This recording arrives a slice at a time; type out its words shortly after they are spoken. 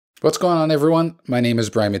What's going on, everyone? My name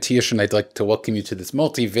is Brian Matias, and I'd like to welcome you to this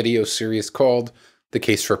multi-video series called The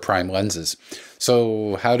Case for Prime Lenses.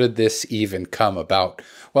 So how did this even come about?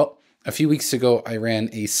 Well, a few weeks ago, I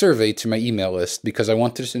ran a survey to my email list because I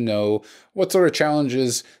wanted to know what sort of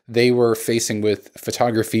challenges they were facing with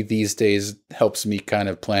photography these days. Helps me kind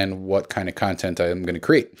of plan what kind of content I am going to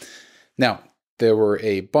create. Now, there were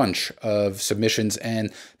a bunch of submissions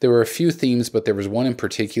and there were a few themes, but there was one in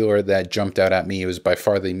particular that jumped out at me. It was by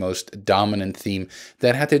far the most dominant theme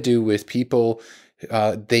that had to do with people.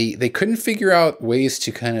 They couldn't figure out ways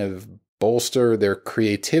to kind of bolster their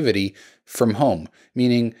creativity from home,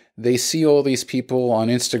 meaning they see all these people on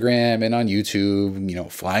Instagram and on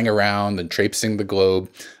YouTube, flying around and traipsing the globe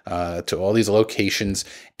to all these locations,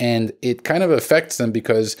 and it kind of affects them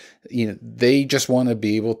because they just want to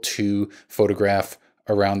be able to photograph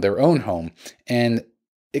around their own home. And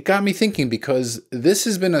it got me thinking because this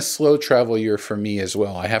has been a slow travel year for me as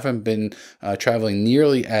well. I haven't been traveling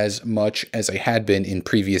nearly as much as I had been in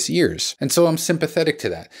previous years. And so I'm sympathetic to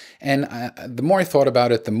that. And the more I thought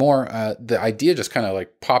about it, the more the idea just kind of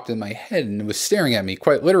like popped in my head and it was staring at me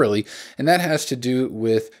quite literally. And that has to do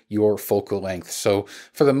with your focal length. So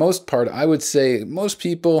for the most part, I would say most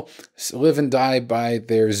people live and die by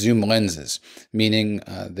their zoom lenses, meaning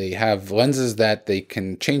they have lenses that they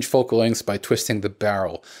can change focal lengths by twisting the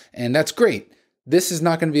barrel. And that's great. This is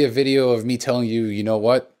not going to be a video of me telling you, you know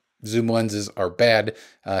what, zoom lenses are bad,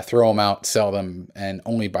 throw them out, sell them, and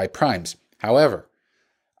only buy primes. However,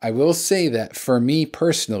 I will say that for me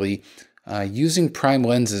personally, using prime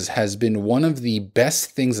lenses has been one of the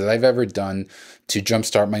best things that I've ever done to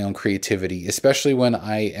jumpstart my own creativity, especially when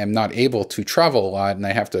I am not able to travel a lot and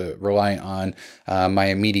I have to rely on my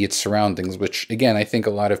immediate surroundings, which again, I think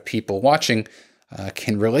a lot of people watching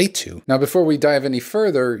can relate to. Now, before we dive any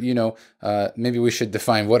further, maybe we should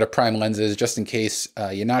define what a prime lens is just in case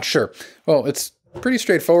you're not sure. Well, it's pretty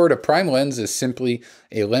straightforward. A prime lens is simply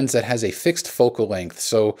a lens that has a fixed focal length.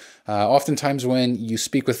 So oftentimes when you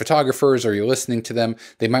speak with photographers or you're listening to them,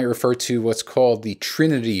 they might refer to what's called the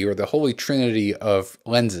Trinity or the Holy Trinity of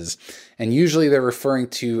lenses. And usually they're referring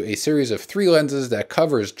to a series of 3 lenses that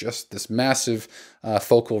covers just this massive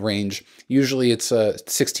focal range. Usually it's a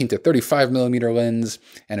 16 to 35 millimeter lens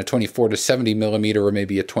and a 24 to 70 millimeter, or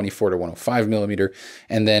maybe a 24 to 105 millimeter,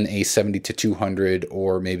 and then a 70 to 200,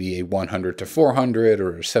 or maybe a 100 to 400,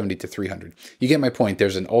 or 70 to 300. You get my point.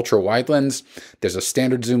 There's an ultra wide lens, there's a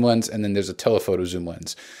standard zoom lens, and then there's a telephoto zoom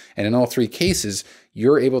lens. And in all 3 cases,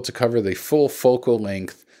 you're able to cover the full focal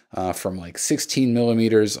length from like 16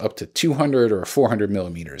 millimeters up to 200 or 400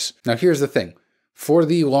 millimeters. Now, here's the thing. For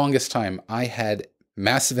the longest time, I had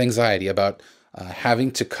massive anxiety about having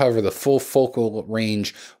to cover the full focal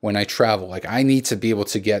range when I travel. Like, I need to be able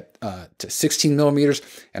to get to 16 millimeters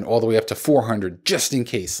and all the way up to 400 just in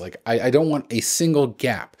case. Like, I don't want a single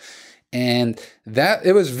gap. And that,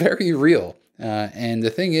 it was very real. And the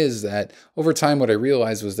thing is that over time, what I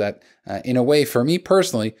realized was that in a way, for me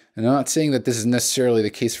personally, and I'm not saying that this is necessarily the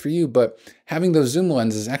case for you, but having those zoom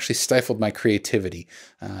lenses actually stifled my creativity.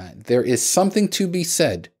 There is something to be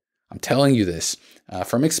said, I'm telling you this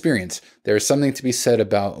from experience, there is something to be said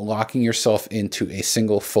about locking yourself into a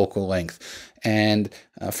single focal length. And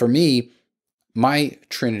for me, my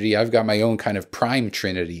Trinity, I've got my own kind of prime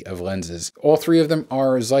Trinity of lenses. All 3 of them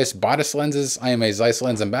are ZEISS Batis lenses. I am a ZEISS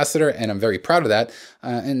lens ambassador, and I'm very proud of that.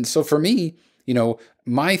 And so for me,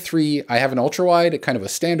 my 3, I have an ultra wide, kind of a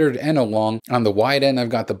standard, and a long. On the wide end, I've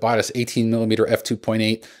got the Batis 18mm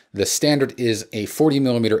f2.8. The standard is a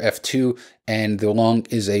 40mm f2, and the long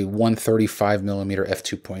is a 135mm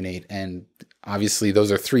f2.8. And obviously,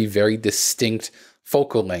 those are 3 very distinct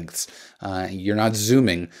focal lengths. You're not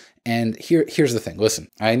zooming. And here's the thing. Listen,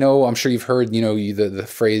 I'm sure you've heard, the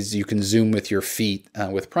phrase, you can zoom with your feet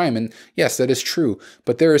with prime. And yes, that is true.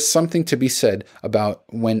 But there is something to be said about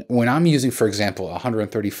when I'm using, for example, a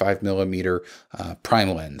 135 millimeter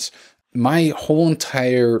prime lens, my whole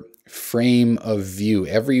entire frame of view,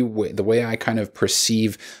 the way I kind of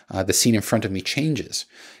perceive the scene in front of me changes.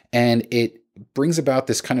 And it brings about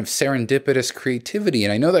this kind of serendipitous creativity.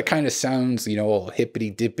 And I know that kind of sounds, all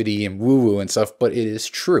hippity-dippity and woo-woo and stuff, but it is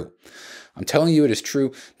true. I'm telling you, it is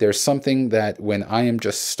true. There's something that when I am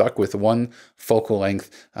just stuck with one focal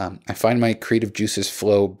length, I find my creative juices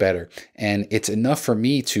flow better. And it's enough for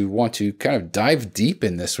me to want to kind of dive deep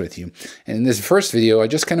in this with you. And in this first video, I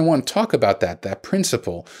just kind of want to talk about that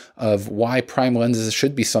principle of why prime lenses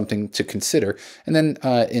should be something to consider. And then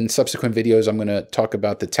in subsequent videos, I'm going to talk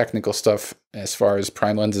about the technical stuff as far as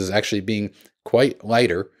prime lenses actually being quite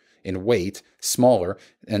lighter in weight, smaller,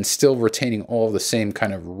 and still retaining all the same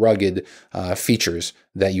kind of rugged features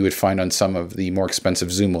that you would find on some of the more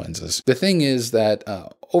expensive zoom lenses. The thing is that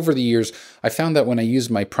over the years, I found that when I use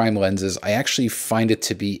my prime lenses, I actually find it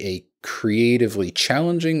to be a creatively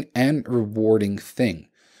challenging and rewarding thing.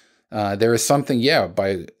 There is something,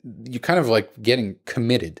 by you kind of like getting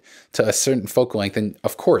committed to a certain focal length. And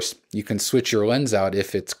of course, you can switch your lens out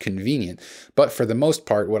if it's convenient. But for the most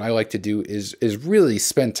part, what I like to do is really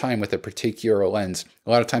spend time with a particular lens. A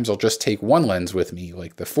lot of times I'll just take one lens with me,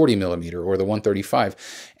 like the 40mm or the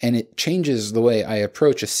 135, and it changes the way I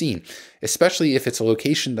approach a scene, especially if it's a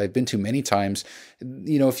location that I've been to many times.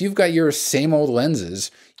 You know, if you've got your same old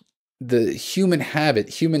lenses, the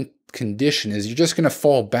human condition is you're just going to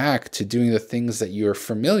fall back to doing the things that you're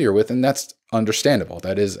familiar with, and that's understandable.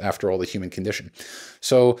 That is, after all, the human condition.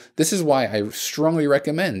 So this is why I strongly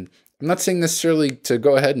recommend, I'm not saying necessarily to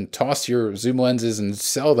go ahead and toss your zoom lenses and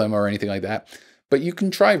sell them or anything like that, but you can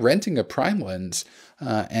try renting a prime lens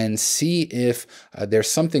and see if there's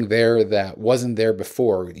something there that wasn't there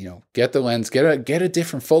before. You know, get the lens, get a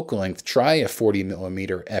different focal length, try a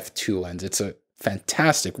 40mm f2 lens. It's a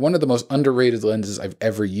fantastic, one of the most underrated lenses I've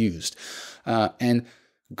ever used. And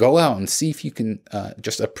go out and see if you can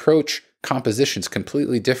just approach compositions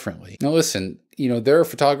completely differently. Now listen, you know, there are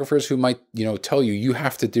photographers who might, you know, tell you, you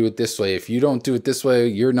have to do it this way. If you don't do it this way,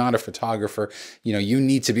 you're not a photographer. You know, you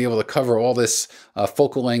need to be able to cover all this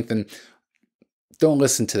focal length, and don't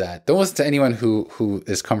listen to that. Don't listen to anyone who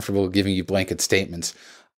is comfortable giving you blanket statements.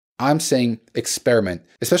 I'm saying experiment,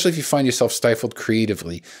 especially if you find yourself stifled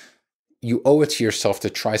creatively. You owe it to yourself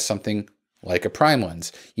to try something like a prime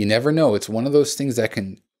lens. You never know. It's one of those things that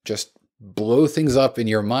can just blow things up in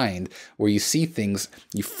your mind, where you see things,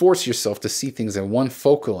 you force yourself to see things in one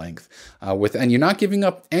focal length, and you're not giving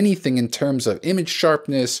up anything in terms of image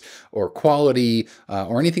sharpness or quality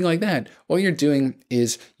or anything like that. All you're doing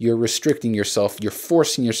is you're restricting yourself, you're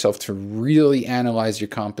forcing yourself to really analyze your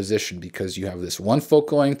composition, because you have this one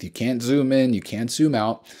focal length, you can't zoom in, you can't zoom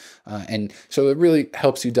out. And so it really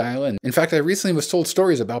helps you dial in. In fact, I recently was told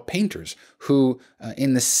stories about painters who,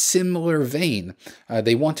 in the similar vein,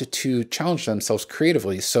 they wanted to challenge themselves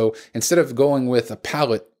creatively. So instead of going with a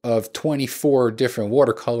palette of 24 different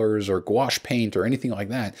watercolors or gouache paint or anything like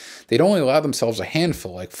that, they'd only allow themselves a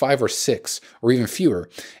handful, like 5 or 6 or even fewer,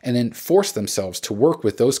 and then force themselves to work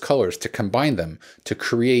with those colors, to combine them, to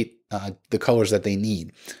create the colors that they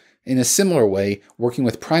need. In a similar way, working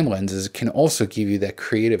with prime lenses can also give you that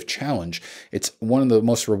creative challenge. It's one of the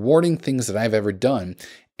most rewarding things that I've ever done.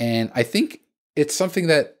 And I think it's something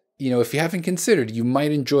that, you know, if you haven't considered, you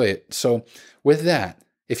might enjoy it. So with that,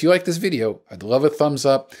 if you like this video, I'd love a thumbs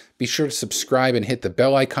up. Be sure to subscribe and hit the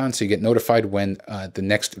bell icon so you get notified when the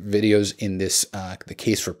next videos in this the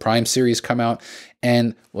Case for Prime series come out.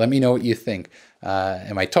 And let me know what you think.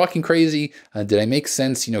 Am I talking crazy? Did I make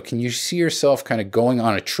sense? You know, can you see yourself kind of going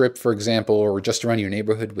on a trip, for example, or just around your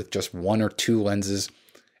neighborhood with just 1 or 2 lenses?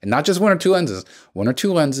 And not just 1 or 2 lenses, 1 or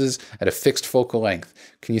 2 lenses at a fixed focal length.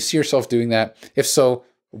 Can you see yourself doing that? If so,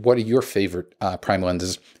 what are your favorite prime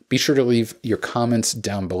lenses? Be sure to leave your comments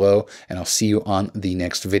down below, and I'll see you on the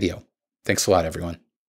next video. Thanks a lot, everyone.